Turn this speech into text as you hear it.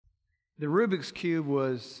The Rubik's Cube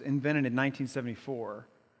was invented in 1974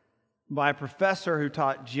 by a professor who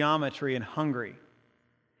taught geometry in Hungary.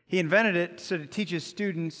 He invented it so to teach his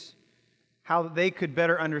students how they could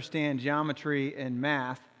better understand geometry and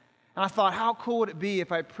math. And I thought, how cool would it be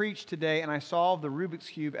if I preached today and I solved the Rubik's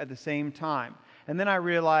Cube at the same time? And then I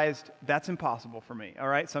realized that's impossible for me, all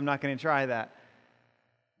right? So I'm not going to try that.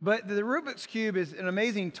 But the Rubik's Cube is an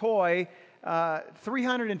amazing toy.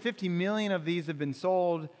 350 million of these have been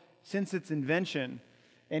sold since its invention.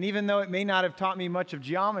 And even though it may not have taught me much of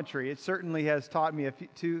geometry, it certainly has taught me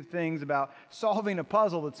two things about solving a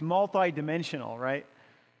puzzle that's multi-dimensional, right?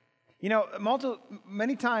 You know,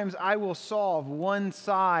 many times I will solve one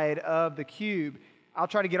side of the cube. I'll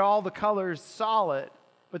try to get all the colors solid,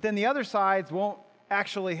 but then the other sides won't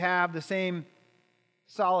actually have the same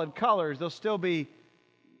solid colors. They'll still be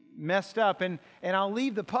messed up, and I'll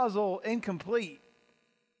leave the puzzle incomplete.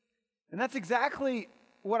 And that's exactly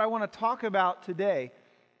what I want to talk about today.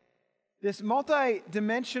 This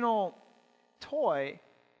multi-dimensional toy,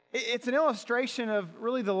 it's an illustration of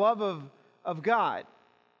really the love of God.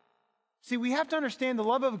 See, we have to understand the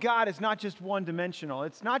love of God is not just one-dimensional.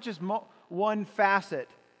 It's not just one facet.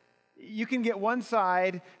 You can get one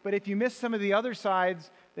side, but if you miss some of the other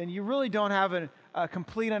sides, then you really don't have a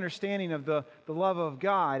complete understanding of the love of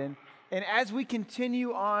God. And as we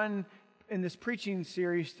continue on in this preaching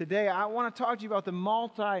series today, I want to talk to you about the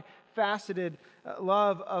multifaceted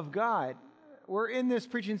love of God. We're in this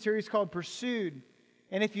preaching series called Pursued.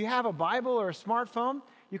 And if you have a Bible or a smartphone,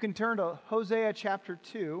 you can turn to Hosea chapter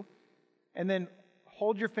 2, and then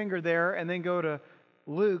hold your finger there, and then go to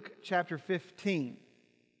Luke chapter 15.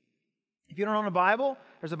 If you don't own a Bible,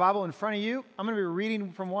 there's a Bible in front of you. I'm going to be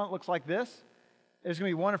reading from one that looks like this. There's going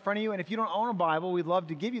to be one in front of you, and if you don't own a Bible, we'd love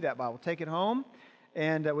to give you that Bible. Take it home,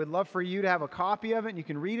 and we'd love for you to have a copy of it, and you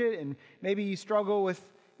can read it, and maybe you struggle with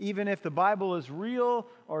even if the Bible is real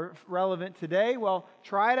or relevant today. Well,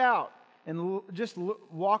 try it out, and just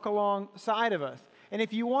walk alongside of us. And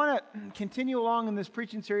if you want to continue along in this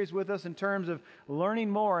preaching series with us in terms of learning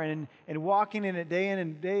more and walking in it day in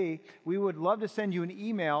and day, we would love to send you an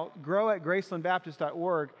email,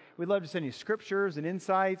 grow@gracelandbaptist.org. We'd love to send you scriptures and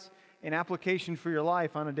insights and application for your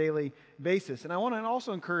life on a daily basis. And I want to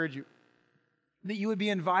also encourage you that you would be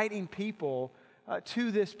inviting people to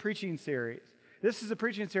this preaching series. This is a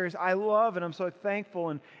preaching series I love, and I'm so thankful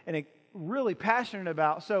and really passionate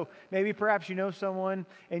about. So maybe perhaps you know someone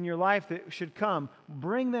in your life that should come.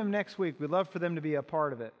 Bring them next week. We'd love for them to be a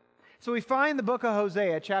part of it. So we find the book of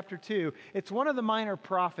Hosea, chapter 2. It's one of the minor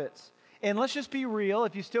prophets. And let's just be real.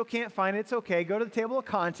 If you still can't find it, it's okay. Go to the table of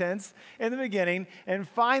contents in the beginning and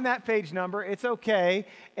find that page number. It's okay,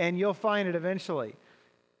 and you'll find it eventually.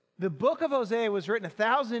 The book of Hosea was written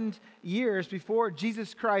 1,000 years before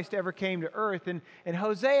Jesus Christ ever came to earth, and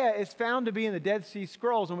Hosea is found to be in the Dead Sea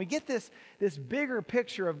Scrolls. And we get this bigger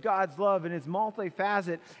picture of God's love and its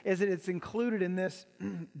multifacet is that it's included in this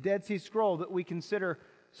Dead Sea Scroll that we consider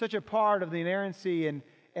such a part of the inerrancy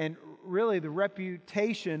and really the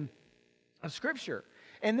reputation of Scripture.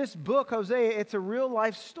 And this book, Hosea, it's a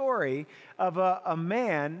real-life story of a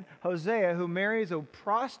man, Hosea, who marries a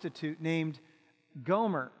prostitute named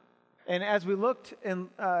Gomer. And as we looked and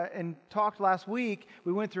talked last week,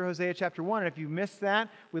 we went through Hosea chapter 1. And if you missed that,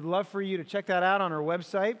 we'd love for you to check that out on our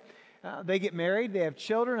website. They get married, they have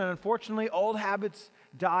children, and unfortunately, old habits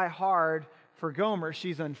die hard for Gomer.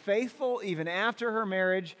 She's unfaithful even after her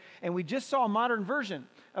marriage. And we just saw a modern version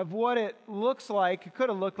of what it could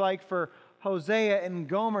have looked like for Hosea and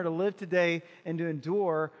Gomer to live today and to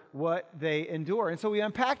endure what they endure. And so we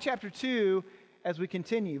unpack chapter 2 as we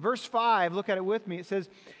continue. Verse 5, look at it with me. It says,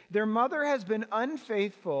 "Their mother has been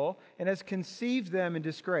unfaithful and has conceived them in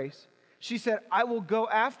disgrace. She said, I will go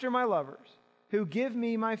after my lovers who give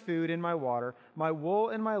me my food and my water, my wool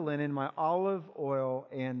and my linen, my olive oil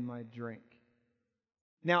and my drink."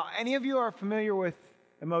 Now, any of you are familiar with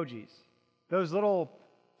emojis? Those little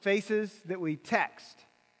faces that we text.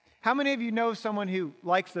 How many of you know someone who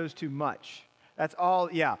likes those too much? That's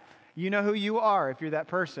all, yeah. You know who you are if you're that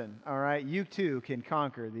person, all right? You too can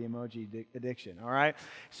conquer the emoji addiction, all right?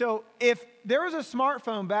 So if there was a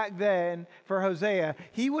smartphone back then for Hosea,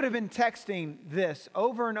 he would have been texting this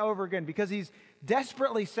over and over again because he's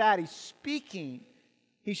desperately sad. He's speaking.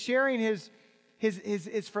 He's sharing his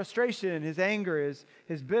frustration, his anger,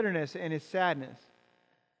 his bitterness, and his sadness.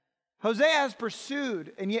 Hosea has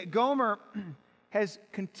pursued, and yet Gomer has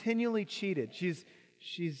continually cheated.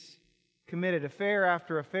 She's committed affair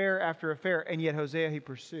after affair after affair, and yet Hosea, he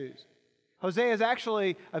pursues. Hosea is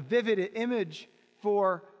actually a vivid image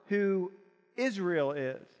for who Israel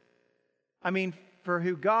is. I mean, for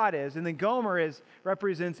who God is. And then Gomer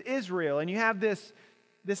represents Israel. And you have this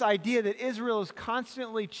idea that Israel is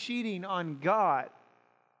constantly cheating on God.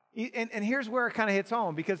 And here's where it kind of hits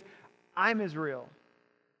home, because I'm Israel.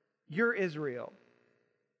 You're Israel.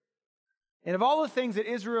 And of all the things that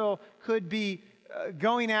Israel could be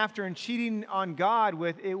going after and cheating on God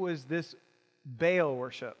with, it was this Baal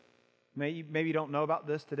worship. Maybe you don't know about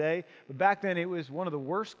this today, but back then it was one of the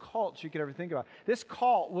worst cults you could ever think about. This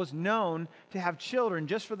cult was known to have children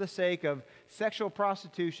just for the sake of sexual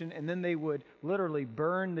prostitution, and then they would literally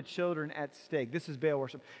burn the children at stake. This is Baal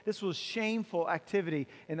worship. This was shameful activity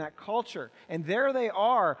in that culture. And there they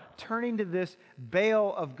are, turning to this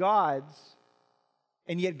Baal of gods,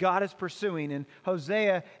 and yet God is pursuing, and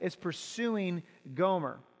Hosea is pursuing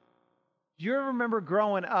Gomer. Do you ever remember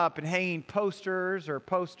growing up and hanging posters or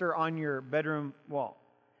poster on your bedroom wall?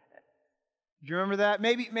 Do you remember that?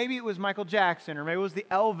 Maybe it was Michael Jackson, or maybe it was the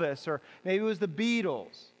Elvis, or maybe it was the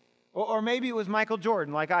Beatles, or maybe it was Michael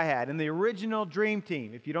Jordan like I had in the original Dream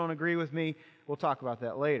Team. If you don't agree with me, we'll talk about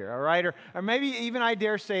that later, all right? Or maybe even, I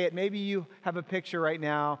dare say it, maybe you have a picture right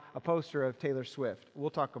now, a poster of Taylor Swift. We'll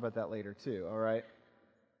talk about that later too, all right?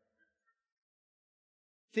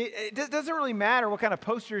 See, it doesn't really matter what kind of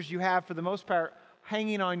posters you have, for the most part,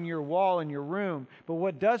 hanging on your wall in your room. But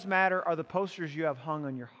what does matter are the posters you have hung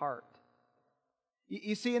on your heart.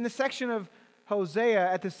 You see, in the section of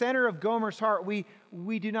Hosea, at the center of Gomer's heart,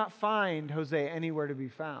 we do not find Hosea anywhere to be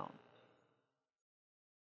found.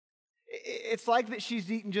 It's like that she's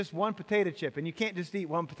eating just one potato chip, and you can't just eat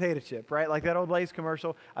one potato chip, right? Like that old Lay's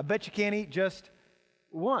commercial. I bet you can't eat just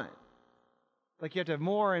one. Like you have to have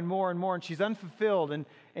more and more and more, and she's unfulfilled, and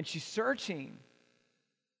she's searching.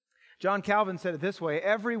 John Calvin said it this way: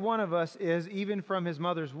 every one of us is, even from his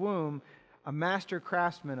mother's womb, a master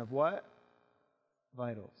craftsman of what?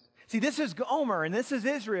 Vitals. See, this is Gomer, and this is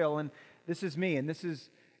Israel, and this is me, and this is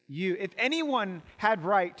you. If anyone had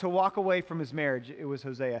right to walk away from his marriage, it was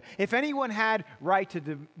Hosea. If anyone had right to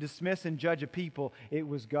dismiss and judge a people, it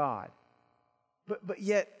was God. But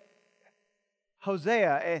yet,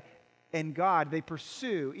 Hosea and God, they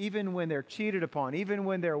pursue, even when they're cheated upon, even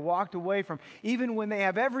when they're walked away from, even when they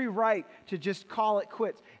have every right to just call it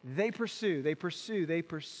quits. They pursue, they pursue, they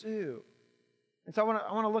pursue. And so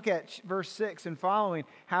I want to look at verse 6 and following,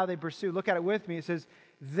 how they pursue. Look at it with me. It says,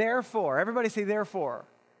 therefore. Everybody say therefore.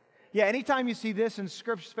 Yeah, anytime you see this in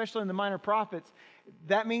Scripture, especially in the Minor Prophets,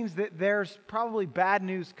 that means that there's probably bad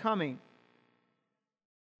news coming.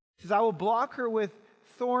 It says, I will block her with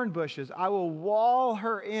thorn bushes. I will wall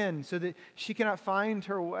her in so that she cannot find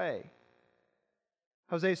her way.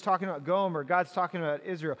 Hosea is talking about Gomer. God's talking about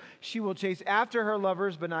Israel. She will chase after her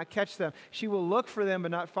lovers but not catch them. She will look for them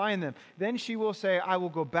but not find them. Then she will say, I will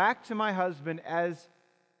go back to my husband as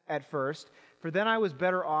at first, for then I was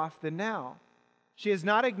better off than now. She has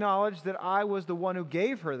not acknowledged that I was the one who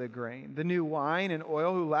gave her the grain, the new wine and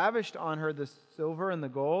oil, who lavished on her the silver and the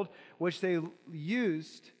gold, which they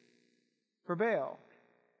used for Baal.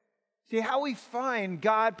 See, how we find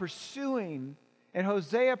God pursuing and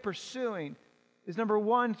Hosea pursuing is, number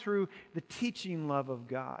one, through the teaching love of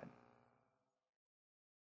God.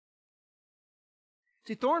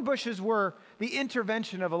 See, thorn bushes were the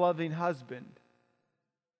intervention of a loving husband.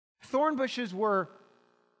 Thorn bushes were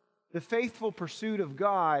the faithful pursuit of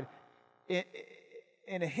God in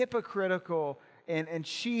a hypocritical and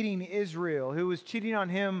cheating Israel, who was cheating on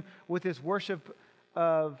him with his worship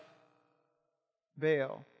of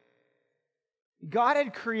Baal. God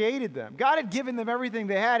had created them. God had given them everything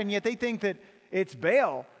they had, and yet they think that it's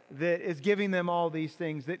Baal that is giving them all these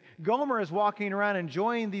things, that Gomer is walking around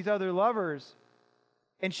enjoying these other lovers,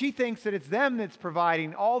 and she thinks that it's them that's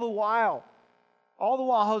providing all the while. All the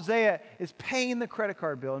while, Hosea is paying the credit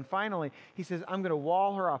card bill, and finally, he says, I'm going to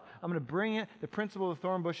wall her off. I'm going to bring the principle of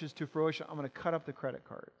thorn bushes to fruition. I'm going to cut up the credit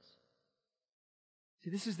cards. See,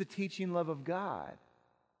 this is the teaching love of God.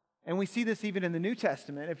 And we see this even in the New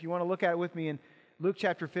Testament. If you want to look at it with me in Luke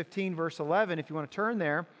chapter 15, verse 11, if you want to turn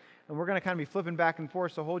there, and we're going to kind of be flipping back and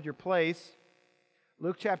forth, so hold your place.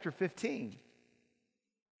 Luke chapter 15.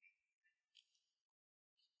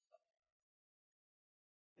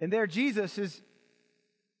 And there Jesus is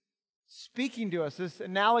speaking to us this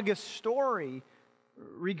analogous story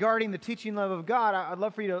regarding the teaching love of God. I'd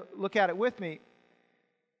love for you to look at it with me.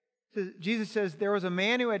 Jesus says, there was a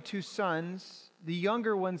man who had 2 sons. The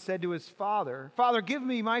younger one said to his father, Father, give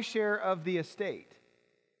me my share of the estate.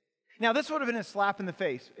 Now, this would have been a slap in the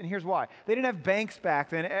face, and here's why. They didn't have banks back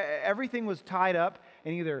then. Everything was tied up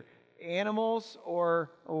in either animals or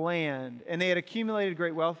land, and they had accumulated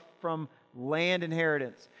great wealth from land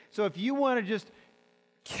inheritance. So if you want to just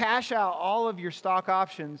cash out all of your stock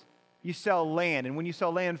options, you sell land. And when you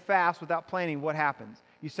sell land fast without planning, what happens?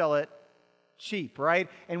 You sell it cheap, right?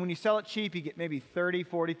 And when you sell it cheap, you get maybe 30,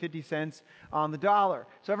 40, 50 cents on the dollar.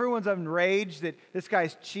 So everyone's enraged that this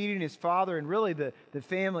guy's cheating his father and really the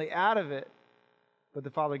family out of it, but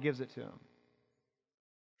the father gives it to him.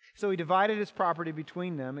 So he divided his property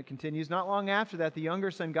between them. It continues. Not long after that, the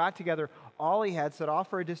younger son got together all he had, set off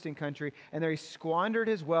for a distant country, and there he squandered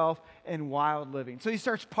his wealth in wild living. So he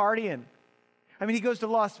starts partying. I mean, he goes to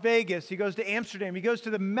Las Vegas, he goes to Amsterdam, he goes to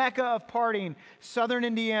the mecca of partying, southern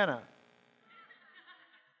Indiana.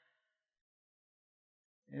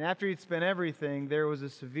 And after he'd spent everything, there was a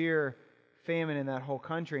severe famine in that whole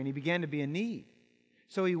country, and he began to be in need.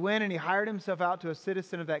 So he went and he hired himself out to a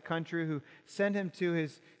citizen of that country who sent him to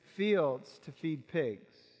his fields to feed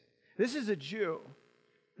pigs. This is a Jew.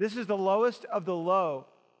 This is the lowest of the low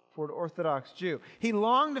for an Orthodox Jew. He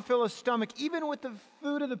longed to fill his stomach even with the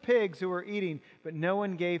food of the pigs who were eating, but no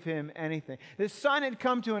one gave him anything. His son had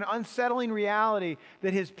come to an unsettling reality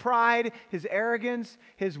that his pride, his arrogance,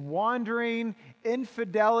 his wandering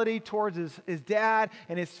infidelity towards his dad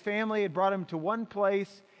and his family had brought him to one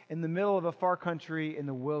place in the middle of a far country in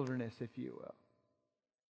the wilderness, if you will.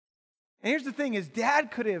 And here's the thing, his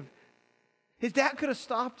dad could have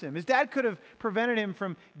stopped him. His dad could have prevented him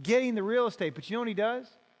from getting the real estate. But you know what he does?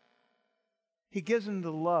 He gives him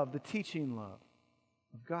the love, the teaching love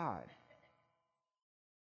of God.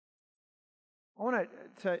 I want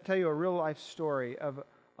to tell you a real life story of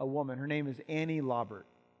a woman. Her name is Annie Laubert.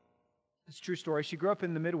 It's a true story. She grew up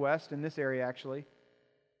in the Midwest, in this area actually.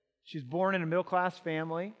 She was born in a middle-class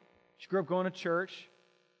family. She grew up going to church.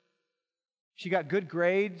 She got good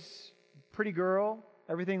grades, pretty girl.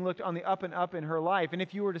 Everything looked on the up and up in her life. And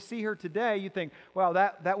if you were to see her today, you'd think, wow,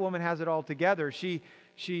 that woman has it all together. She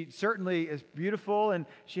certainly is beautiful, and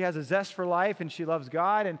she has a zest for life, and she loves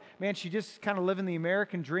God. And man, she just kind of living the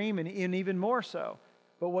American dream, and even more so.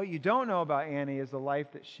 But what you don't know about Annie is the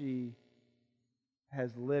life that she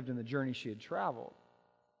has lived and the journey she had traveled.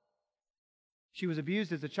 She was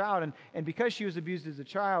abused as a child, and because she was abused as a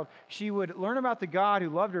child, she would learn about the God who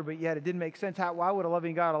loved her, but yet it didn't make sense. Why would a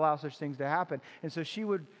loving God allow such things to happen? And so she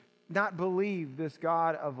would not believe this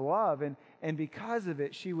God of love, and because of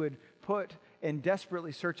it, she would put and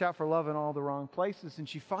desperately search out for love in all the wrong places, and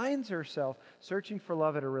she finds herself searching for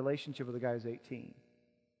love at a relationship with a guy who's 18.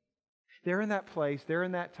 They're in that place, they're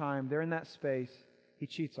in that time, they're in that space. He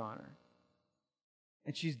cheats on her,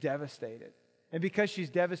 and she's devastated. And because she's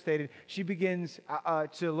devastated, she begins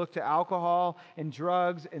to look to alcohol and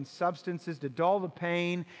drugs and substances to dull the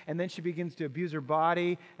pain. And then she begins to abuse her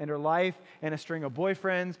body and her life, and a string of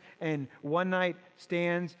boyfriends and one-night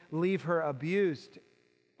stands leave her abused.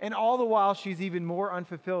 And all the while, she's even more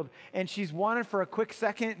unfulfilled. And she's wanted for a quick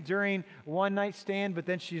second during one-night stand, but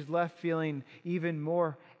then she's left feeling even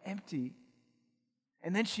more empty.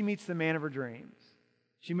 And then she meets the man of her dreams.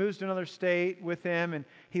 She moves to another state with him, and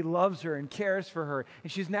he loves her and cares for her.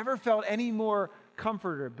 And she's never felt any more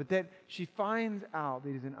comforted, but that she finds out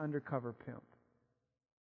that he's an undercover pimp.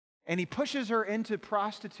 And he pushes her into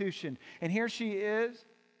prostitution. And here she is,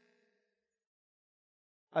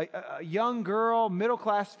 a young girl,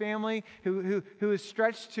 middle-class family, who is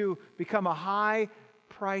stretched to become a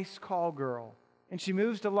high-price call girl. And she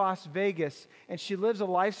moves to Las Vegas, and she lives a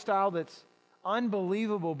lifestyle that's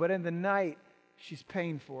unbelievable, but in the night, she's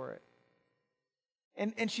paying for it.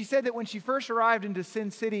 And she said that when she first arrived into Sin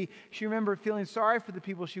City, she remembered feeling sorry for the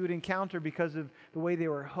people she would encounter because of the way they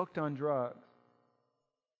were hooked on drugs.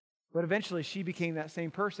 But eventually she became that same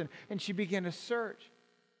person, and she began to search.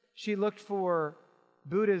 She looked for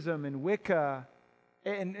Buddhism and Wicca,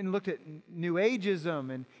 and looked at New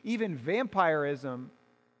Ageism and even vampirism,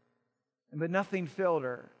 but nothing filled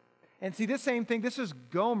her. And see, this same thing, this was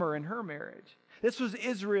Gomer in her marriage. This was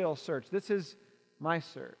Israel's search. This is my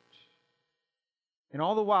search. And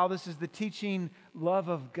all the while, this is the teaching love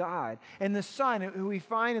of God. And the Son, who we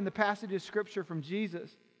find in the passage of Scripture from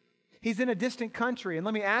Jesus, he's in a distant country. And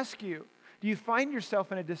let me ask you, do you find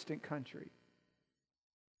yourself in a distant country?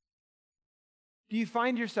 Do you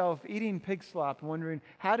find yourself eating pig slop and wondering,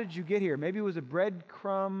 how did you get here? Maybe it was a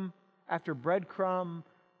breadcrumb after breadcrumb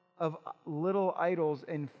of little idols,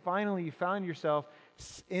 and finally you found yourself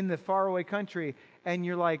in the faraway country, and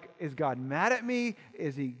you're like, is God mad at me?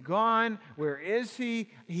 Is he gone? Where is he?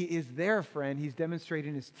 He is there, friend. He's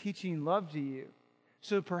demonstrating his teaching love to you.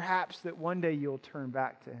 So perhaps that one day you'll turn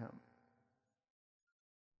back to him.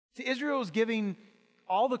 See, Israel was giving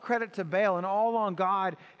all the credit to Baal, and all along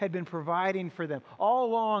God had been providing for them. All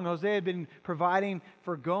along Hosea had been providing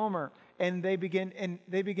for Gomer, and they begin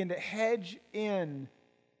to hedge in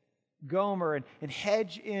Gomer and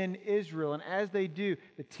hedge in Israel. And as they do,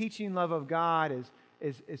 the teaching love of God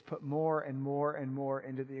is put more and more and more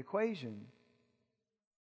into the equation.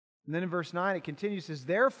 And then in verse 9 it continues, says,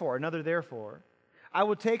 therefore, another therefore, I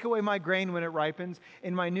will take away my grain when it ripens,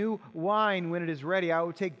 and my new wine when it is ready. I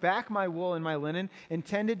will take back my wool and my linen,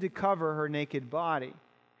 intended to cover her naked body.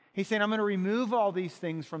 He's saying, I'm going to remove all these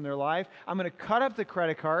things from their life. I'm going to cut up the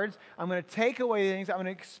credit cards. I'm going to take away things. I'm going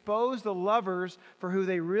to expose the lovers for who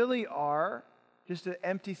they really are, just an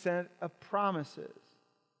empty set of promises.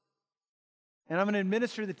 And I'm going to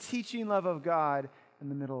administer the teaching love of God in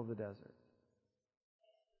the middle of the desert.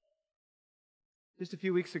 Just a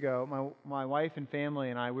few weeks ago, my wife and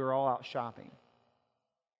family and I, we were all out shopping.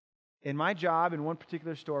 And my job in one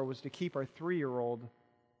particular store was to keep our 3-year-old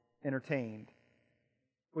entertained,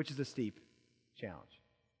 which is a steep challenge.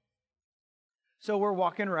 So we're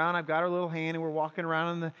walking around. I've got her little hand, and we're walking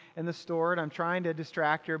around in the store, and I'm trying to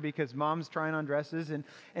distract her because Mom's trying on dresses.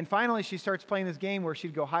 And finally, she starts playing this game where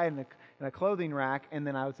she'd go hide in a clothing rack, and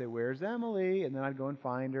then I would say, "Where's Emily?" And then I'd go and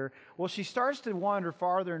find her. Well, she starts to wander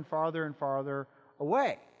farther and farther and farther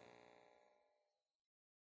away.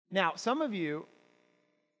 Now, some of you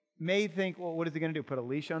may think, well, what is he going to do? Put a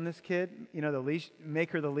leash on this kid? You know, the leash,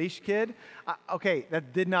 make her the leash kid? Okay,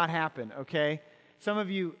 that did not happen, okay? Some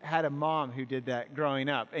of you had a mom who did that growing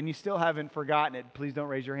up, and you still haven't forgotten it. Please don't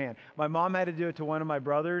raise your hand. My mom had to do it to one of my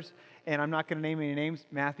brothers, and I'm not going to name any names.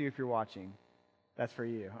 Matthew, if you're watching, that's for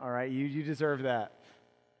you, all right? You deserve that.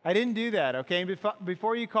 I didn't do that, okay?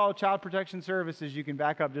 Before you call Child Protection Services, you can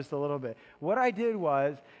back up just a little bit. What I did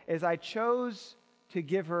is I chose to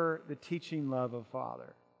give her the teaching love of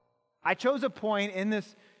Father. I chose a point in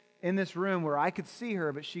this room where I could see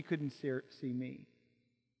her, but she couldn't see me.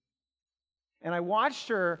 And I watched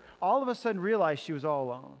her all of a sudden realize she was all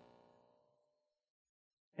alone.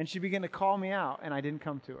 And she began to call me out, and I didn't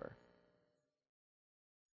come to her.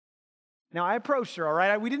 Now, I approached her, all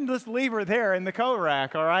right? We didn't just leave her there in the coat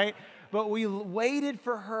rack, all right? But we waited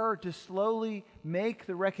for her to slowly make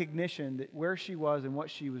the recognition that where she was and what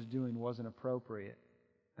she was doing wasn't appropriate.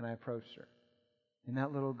 And I approached her. And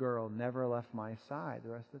that little girl never left my side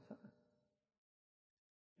the rest of the time.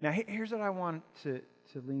 Now, here's what I want to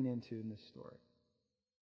lean into in this story.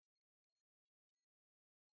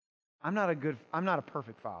 I'm not a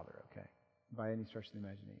perfect father, okay, by any stretch of the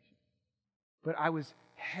imagination. But I was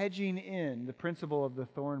hedging in the principle of the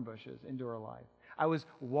thorn bushes into her life. I was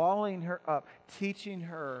walling her up, teaching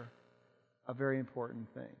her a very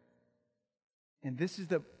important thing. And this is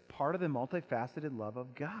the part of the multifaceted love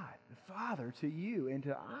of God, the Father, to you and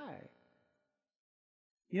to I.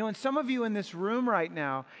 You know, and some of you in this room right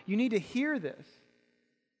now, you need to hear this.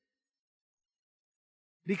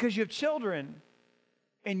 Because you have children,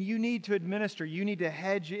 and you need to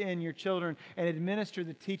hedge in your children and administer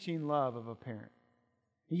the teaching love of a parent.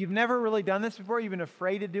 You've never really done this before, you've been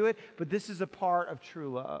afraid to do it, but this is a part of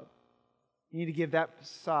true love. You need to give that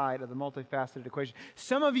side of the multifaceted equation.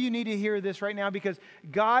 Some of you need to hear this right now because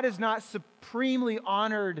God is not supremely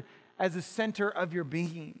honored as the center of your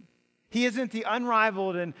being. He isn't the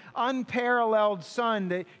unrivaled and unparalleled sun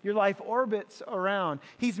that your life orbits around.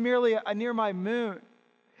 He's merely a nearby moon.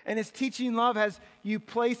 And His teaching love has you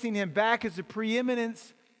placing Him back as the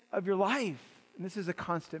preeminence of your life. And this is a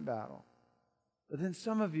constant battle. But then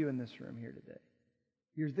some of you in this room here today,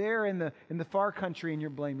 you're there in the far country and you're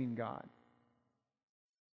blaming God.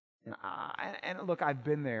 And look, I've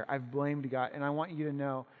been there. I've blamed God. And I want you to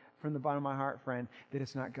know from the bottom of my heart, friend, that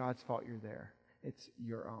it's not God's fault you're there. It's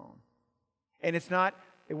your own. And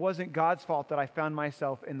it wasn't God's fault that I found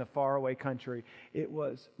myself in the faraway country. It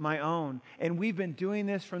was my own. And we've been doing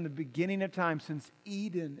this from the beginning of time, since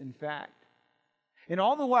Eden, in fact. And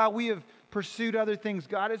all the while we have pursued other things,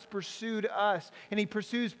 God has pursued us. And He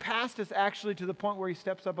pursues past us actually to the point where He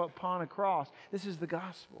steps up upon a cross. This is the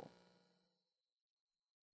gospel.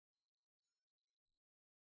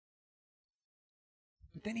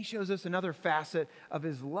 But then He shows us another facet of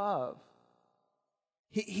His love.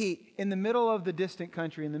 He, in the middle of the distant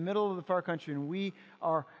country, in the middle of the far country, and we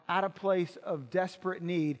are at a place of desperate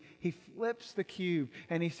need, He flips the cube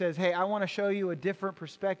and He says, hey, I want to show you a different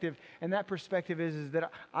perspective. And that perspective is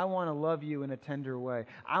that I want to love you in a tender way.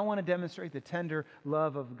 I want to demonstrate the tender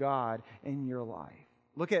love of God in your life.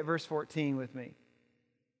 Look at verse 14 with me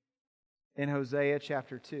in Hosea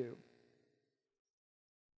chapter 2.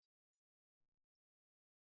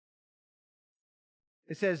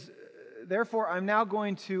 It says, therefore, I'm now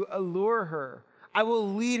going to allure her. I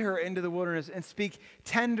will lead her into the wilderness and speak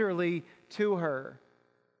tenderly to her.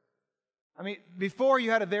 I mean, before you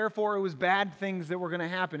had a therefore, it was bad things that were going to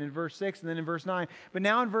happen in verse 6 and then in verse 9. But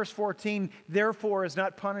now in verse 14, therefore is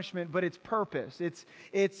not punishment, but it's purpose.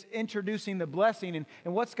 It's introducing the blessing.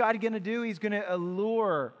 And what's God going to do? He's going to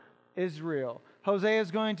allure Israel. Hosea is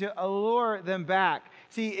going to allure them back.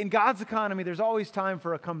 See, in God's economy, there's always time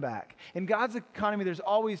for a comeback. In God's economy, there's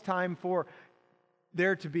always time for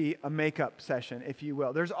there to be a makeup session, if you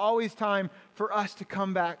will. There's always time for us to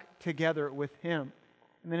come back together with Him.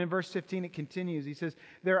 And then in verse 15 it continues. He says,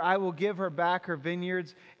 there I will give her back her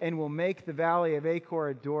vineyards and will make the valley of Achor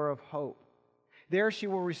a door of hope. There she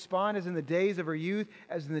will respond as in the days of her youth,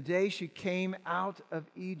 as in the day she came out of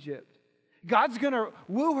Egypt. God's going to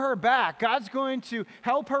woo her back. God's going to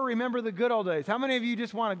help her remember the good old days. How many of you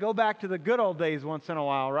just want to go back to the good old days once in a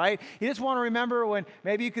while, right? You just want to remember when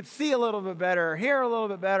maybe you could see a little bit better, or hear a little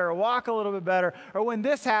bit better, or walk a little bit better, or when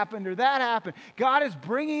this happened or that happened. God is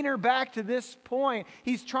bringing her back to this point.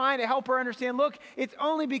 He's trying to help her understand, look, it's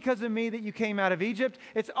only because of me that you came out of Egypt.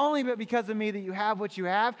 It's only because of me that you have what you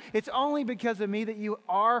have. It's only because of me that you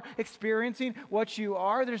are experiencing what you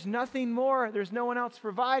are. There's nothing more. There's no one else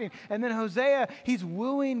providing. And then Hosea, he's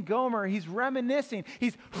wooing Gomer. He's reminiscing.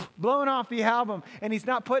 He's blowing off the album. And he's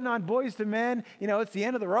not putting on Boys to Men. You know, it's the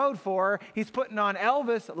end of the road for her. He's putting on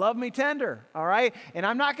Elvis, Love Me Tender. All right? And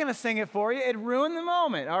I'm not going to sing it for you. It ruined the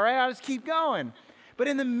moment. All right? I'll just keep going. But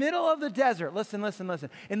in the middle of the desert, listen.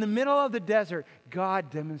 In the middle of the desert,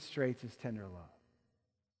 God demonstrates His tender love.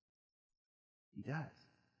 He does.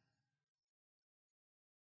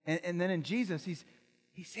 And then in Jesus, He's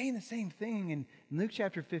saying the same thing in Luke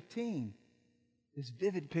chapter 15. This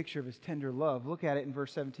vivid picture of His tender love. Look at it in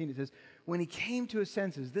verse 17. It says, when He came to His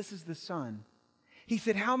senses, this is the Son. He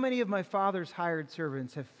said, how many of my Father's hired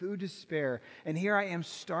servants have food to spare, and here I am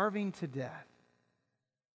starving to death?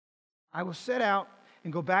 I will set out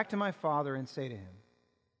and go back to my Father and say to Him,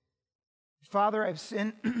 Father, I've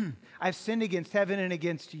sinned against heaven and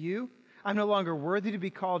against you. I'm no longer worthy to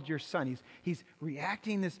be called your son. He's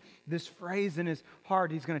reacting this phrase in his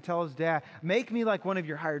heart. He's going to tell his dad, make me like one of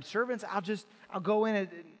your hired servants. I'll go in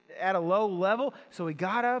at a low level. So he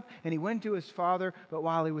got up and he went to his father. But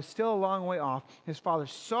while he was still a long way off, his father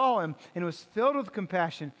saw him and was filled with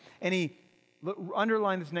compassion. And he,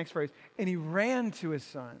 underline this next phrase, and he ran to his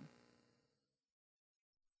son.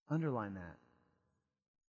 Underline that.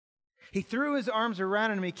 He threw his arms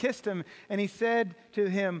around him, he kissed him, and he said to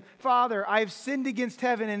him, Father, I have sinned against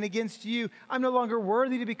heaven and against you. I'm no longer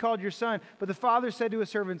worthy to be called your son. But the father said to his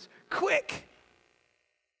servants, quick,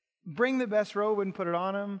 bring the best robe and put it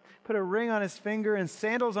on him. Put a ring on his finger and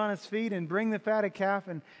sandals on his feet, and bring the fatted calf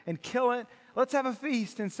and kill it. Let's have a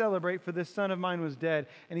feast and celebrate, for this son of mine was dead,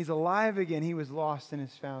 and he's alive again. He was lost and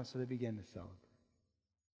is found. So they began to celebrate.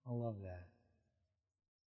 I love that.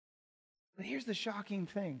 But here's the shocking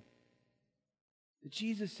thing. That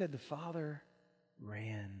Jesus said the Father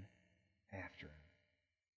ran after him.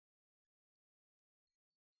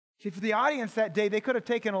 See, for the audience that day, they could have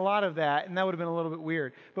taken a lot of that, and that would have been a little bit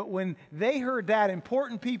weird. But when they heard that,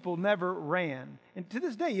 important people never ran. And to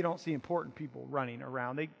this day, you don't see important people running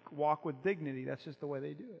around. They walk with dignity. That's just the way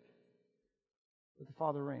they do it. But the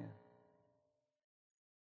Father ran.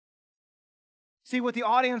 See, what the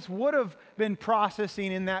audience would have been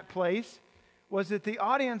processing in that place was that the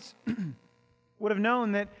audience would have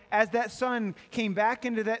known that as that son came back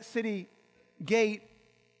into that city gate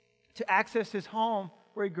to access his home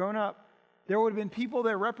where he'd grown up, there would have been people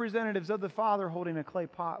there, representatives of the Father, holding a clay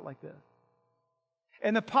pot like this.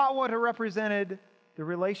 And the pot would have represented the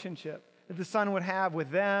relationship that the son would have with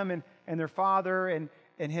them and their father and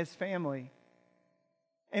his family.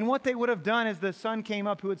 And what they would have done as the son came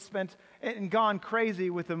up, who had spent and gone crazy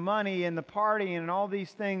with the money and the partying and all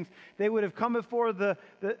these things, they would have come before the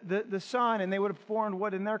son, and they would have formed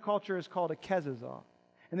what in their culture is called a kezazah.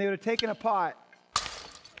 And they would have taken a pot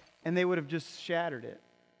and they would have just shattered it.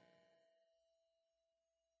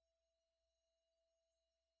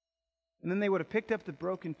 And then they would have picked up the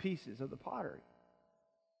broken pieces of the pottery.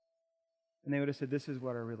 And they would have said, this is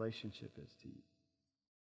what our relationship is to you.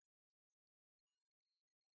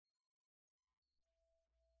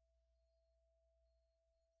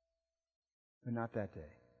 But not that day.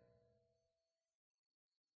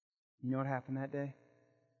 You know what happened that day?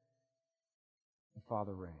 The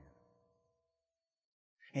Father ran.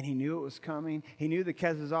 And he knew it was coming. He knew the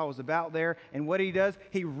kezazah was about there. And what he does,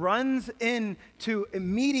 he runs in to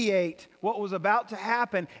mediate what was about to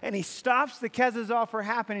happen. And he stops the kezazah from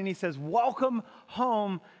happening. He says, welcome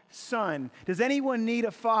home, son. Does anyone need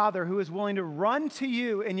a father who is willing to run to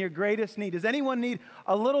you in your greatest need? Does anyone need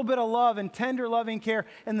a little bit of love and tender loving care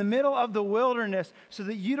in the middle of the wilderness so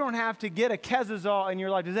that you don't have to get a kezazah in your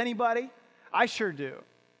life? Does anybody? I sure do.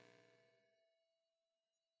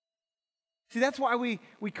 See, that's why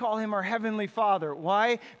we call him our Heavenly Father.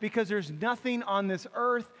 Why? Because there's nothing on this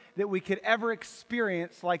earth that we could ever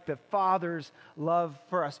experience like the Father's love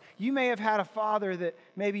for us. You may have had a father that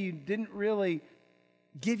maybe you didn't really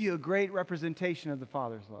give you a great representation of the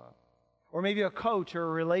Father's love. Or maybe a coach or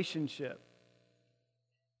a relationship.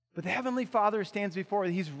 But the Heavenly Father stands before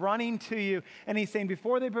you. He's running to you and he's saying,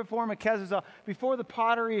 before they perform a kezuzah, before the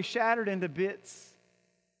pottery is shattered into bits,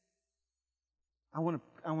 I want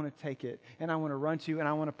to take it, and I want to run to you, and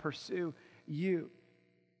I want to pursue you.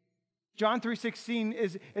 John 3:16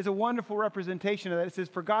 is a wonderful representation of that. It says,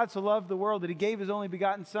 for God so loved the world that he gave his only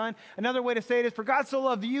begotten Son. Another way to say it is, for God so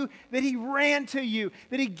loved you that he ran to you,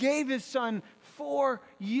 that he gave his Son for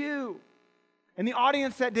you. And the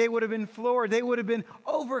audience that day would have been floored. They would have been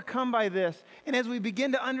overcome by this. And as we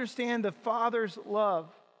begin to understand the Father's love,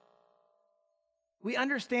 we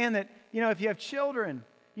understand that, if you have children,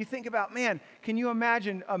 you think about, man, can you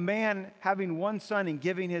imagine a man having one son and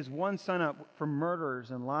giving his one son up for murderers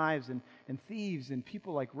and lives and thieves and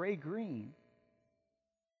people like Ray Green?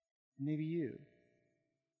 Maybe you.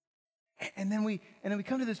 And then we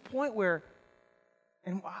come to this point where,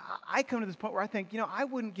 and I come to this point where I think, I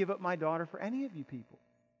wouldn't give up my daughter for any of you people.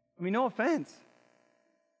 I mean, no offense,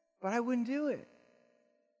 but I wouldn't do it.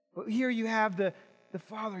 But here you have the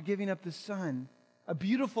Father giving up the Son, a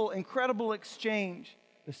beautiful, incredible exchange.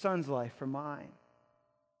 The Son's life for mine,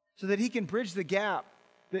 so that he can bridge the gap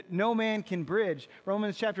that no man can bridge.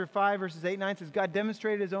 Romans chapter 5, verses 8 and 9 says, God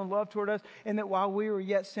demonstrated his own love toward us, and that while we were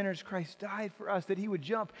yet sinners, Christ died for us, that he would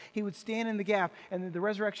jump, he would stand in the gap, and that the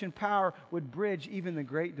resurrection power would bridge even the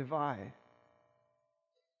great divide.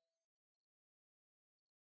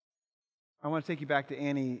 I want to take you back to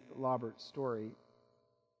Annie Laubert's story.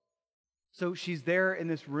 So she's there in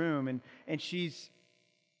this room, and she's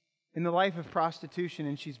in the life of prostitution,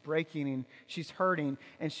 and she's breaking and she's hurting,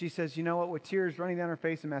 and she says, you know what, with tears running down her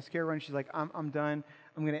face and mascara running, she's like, I'm done.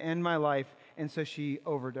 I'm going to end my life. And so she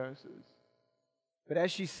overdoses. But as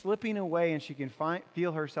she's slipping away and she can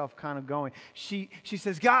feel herself kind of going, she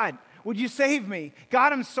says, God, would you save me?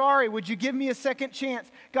 God, I'm sorry. Would you give me a second chance?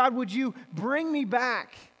 God, would you bring me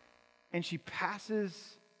back? And she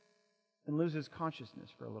passes and loses consciousness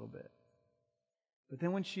for a little bit. But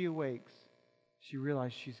then when she awakes, she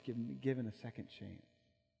realized she's given a second chance.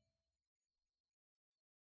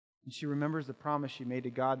 And she remembers the promise she made to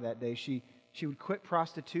God that day. She would quit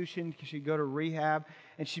prostitution, she'd go to rehab,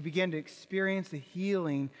 and she began to experience the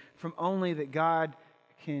healing from only that God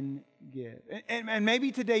can give. And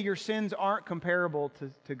maybe today your sins aren't comparable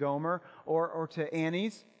to Gomer or to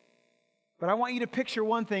Annie's. But I want you to picture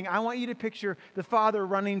one thing. I want you to picture the Father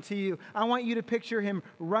running to you. I want you to picture him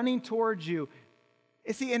running towards you.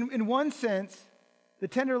 You see, in one sense, the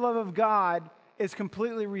tender love of God is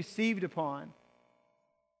completely received upon.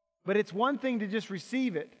 But it's one thing to just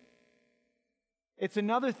receive it. It's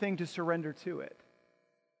another thing to surrender to it.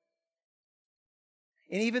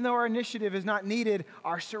 And even though our initiative is not needed,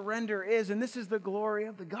 our surrender is. And this is the glory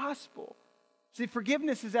of the gospel. See,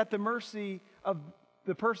 forgiveness is at the mercy of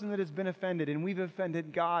the person that has been offended, and we've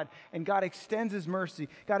offended God, and God extends his mercy.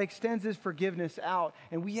 God extends his forgiveness out,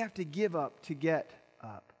 and we have to give up to get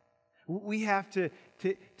up. We have to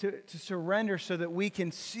surrender so that we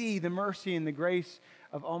can see the mercy and the grace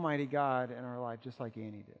of Almighty God in our life, just like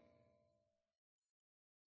Annie did.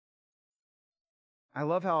 I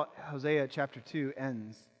love how Hosea chapter 2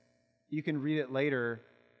 ends. You can read it later,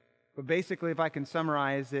 but basically, if I can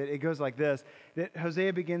summarize it, it goes like this, that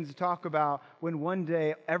Hosea begins to talk about when one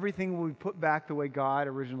day everything will be put back the way God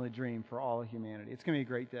originally dreamed for all of humanity. It's going to be a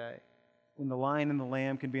great day when the lion and the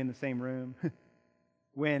lamb can be in the same room.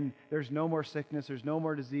 When there's no more sickness, there's no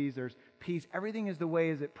more disease, there's peace. Everything is the way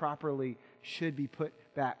as it properly should be put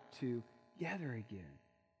back together again.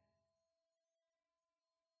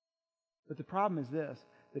 But the problem is this,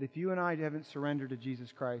 that if you and I haven't surrendered to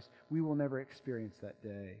Jesus Christ, we will never experience that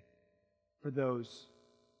day for those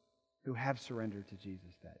who have surrendered to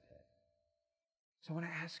Jesus that day. So I want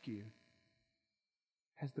to ask you,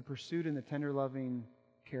 has the pursuit and the tender loving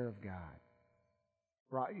care of God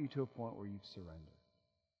brought you to a point where you've surrendered?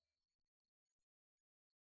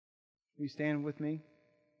 Will you stand with me?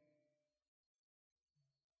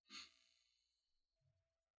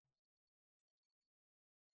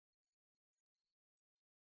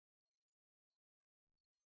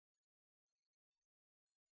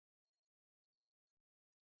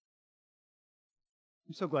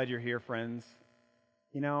 I'm so glad you're here, friends.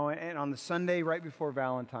 And on the Sunday right before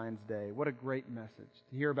Valentine's Day, what a great message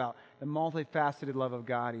to hear about the multifaceted love of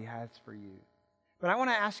God he has for you. But I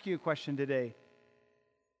want to ask you a question today.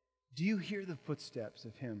 Do you hear the footsteps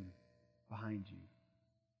of Him behind you?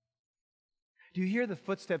 Do you hear the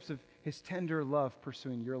footsteps of His tender love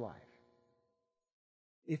pursuing your life?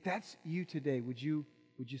 If that's you today, would you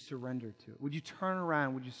surrender to it? Would you turn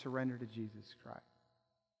around? Would you surrender to Jesus Christ?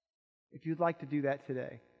 If you'd like to do that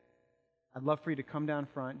today, I'd love for you to come down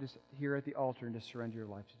front, just here at the altar, and just surrender your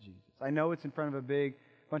life to Jesus. I know it's in front of a big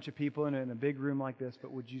bunch of people in a big room like this,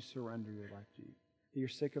 but would you surrender your life to Jesus? That you're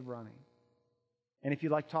sick of running. And if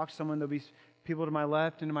you'd like to talk to someone, there'll be people to my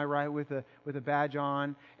left and to my right with a badge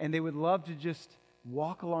on, and they would love to just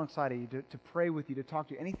walk alongside of you, to pray with you, to talk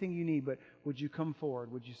to you, anything you need, but would you come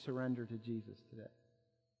forward? Would you surrender to Jesus today?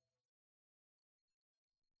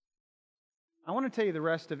 I want to tell you the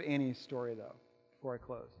rest of Annie's story, though, before I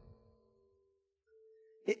close.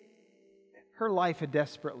 Her life had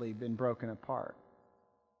desperately been broken apart.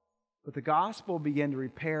 But the gospel began to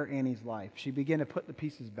repair Annie's life. She began to put the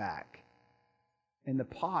pieces back. And the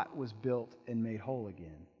pot was built and made whole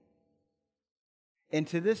again. And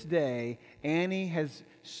to this day, Annie has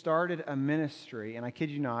started a ministry, and I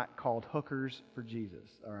kid you not, called Hookers for Jesus,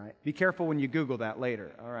 all right? Be careful when you Google that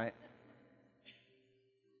later, all right?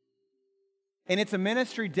 And it's a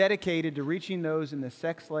ministry dedicated to reaching those in the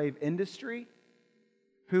sex slave industry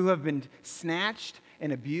who have been snatched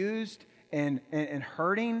and abused and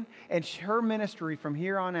hurting. And her ministry from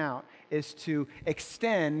here on out is to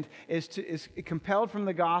extend, is compelled from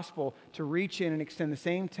the gospel to reach in and extend the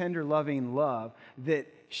same tender, loving love that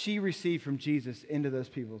she received from Jesus into those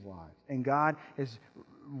people's lives. And God is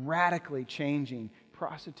radically changing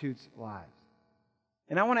prostitutes' lives.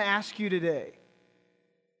 And I want to ask you today,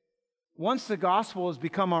 once the gospel has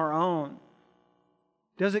become our own,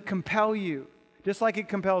 does it compel you, just like it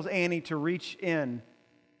compels Annie to reach in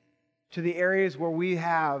to the areas where we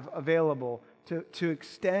have available to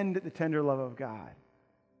extend the tender love of God?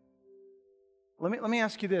 Let me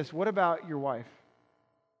ask you this. What about your wife?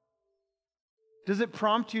 Does it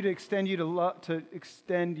prompt you to extend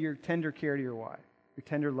your tender care to your wife, your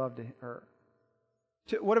tender love to her?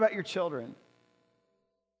 What about your children?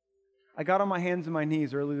 I got on my hands and my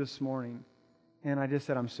knees early this morning, and I just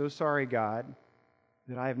said, I'm so sorry, God,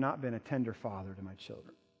 that I have not been a tender father to my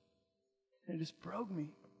children. And it just broke me.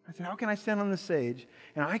 I said, how can I stand on the stage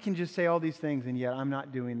and I can just say all these things and yet I'm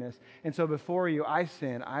not doing this? And so before you, I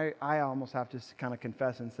sin. I almost have to kind of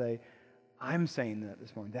confess and say, I'm saying that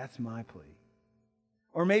this morning. That's my plea.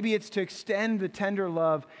 Or maybe it's to extend the tender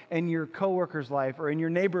love in your coworker's life or in your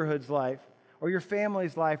neighborhood's life or your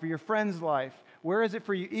family's life or your friend's life. Where is it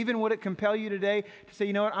for you? Even would it compel you today to say,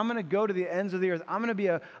 you know what, I'm going to go to the ends of the earth. I'm going to be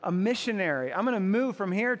a missionary. I'm going to move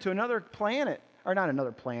from here to another planet. Or not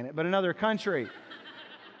another planet, but another country.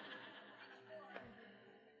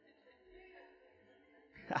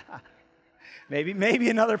 maybe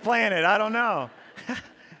another planet. I don't know.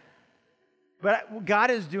 But God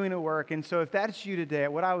is doing a work. And so if that's you today,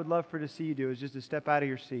 what I would love to see you do is just to step out of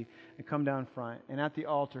your seat and come down front and at the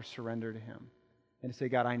altar surrender to Him. And to say,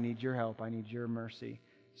 God, I need your help. I need your mercy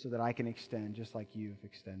so that I can extend just like you've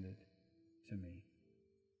extended to me.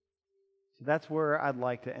 So that's where I'd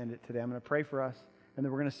like to end it today. I'm going to pray for us, and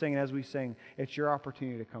then we're going to sing. And as we sing, it's your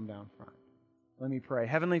opportunity to come down front. Let me pray.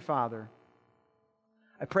 Heavenly Father,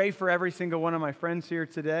 I pray for every single one of my friends here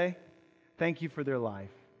today. Thank you for their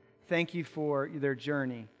life. Thank you for their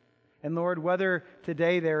journey. And Lord, whether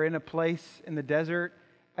today they're in a place in the desert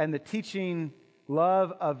and the teaching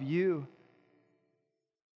love of you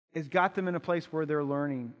has got them in a place where they're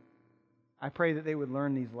learning, I pray that they would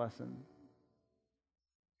learn these lessons.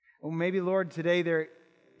 Or maybe, Lord, today they're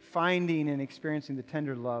finding and experiencing the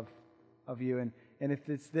tender love of you. And if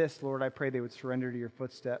it's this, Lord, I pray they would surrender to your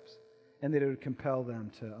footsteps and that it would compel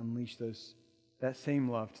them to unleash that same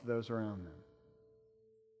love to those around them.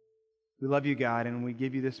 We love you, God, and we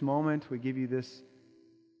give you this moment. We give you this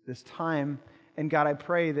time. And God, I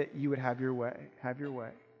pray that you would have your way. Have your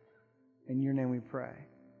way. In your name we pray.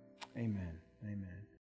 Amen. Amen.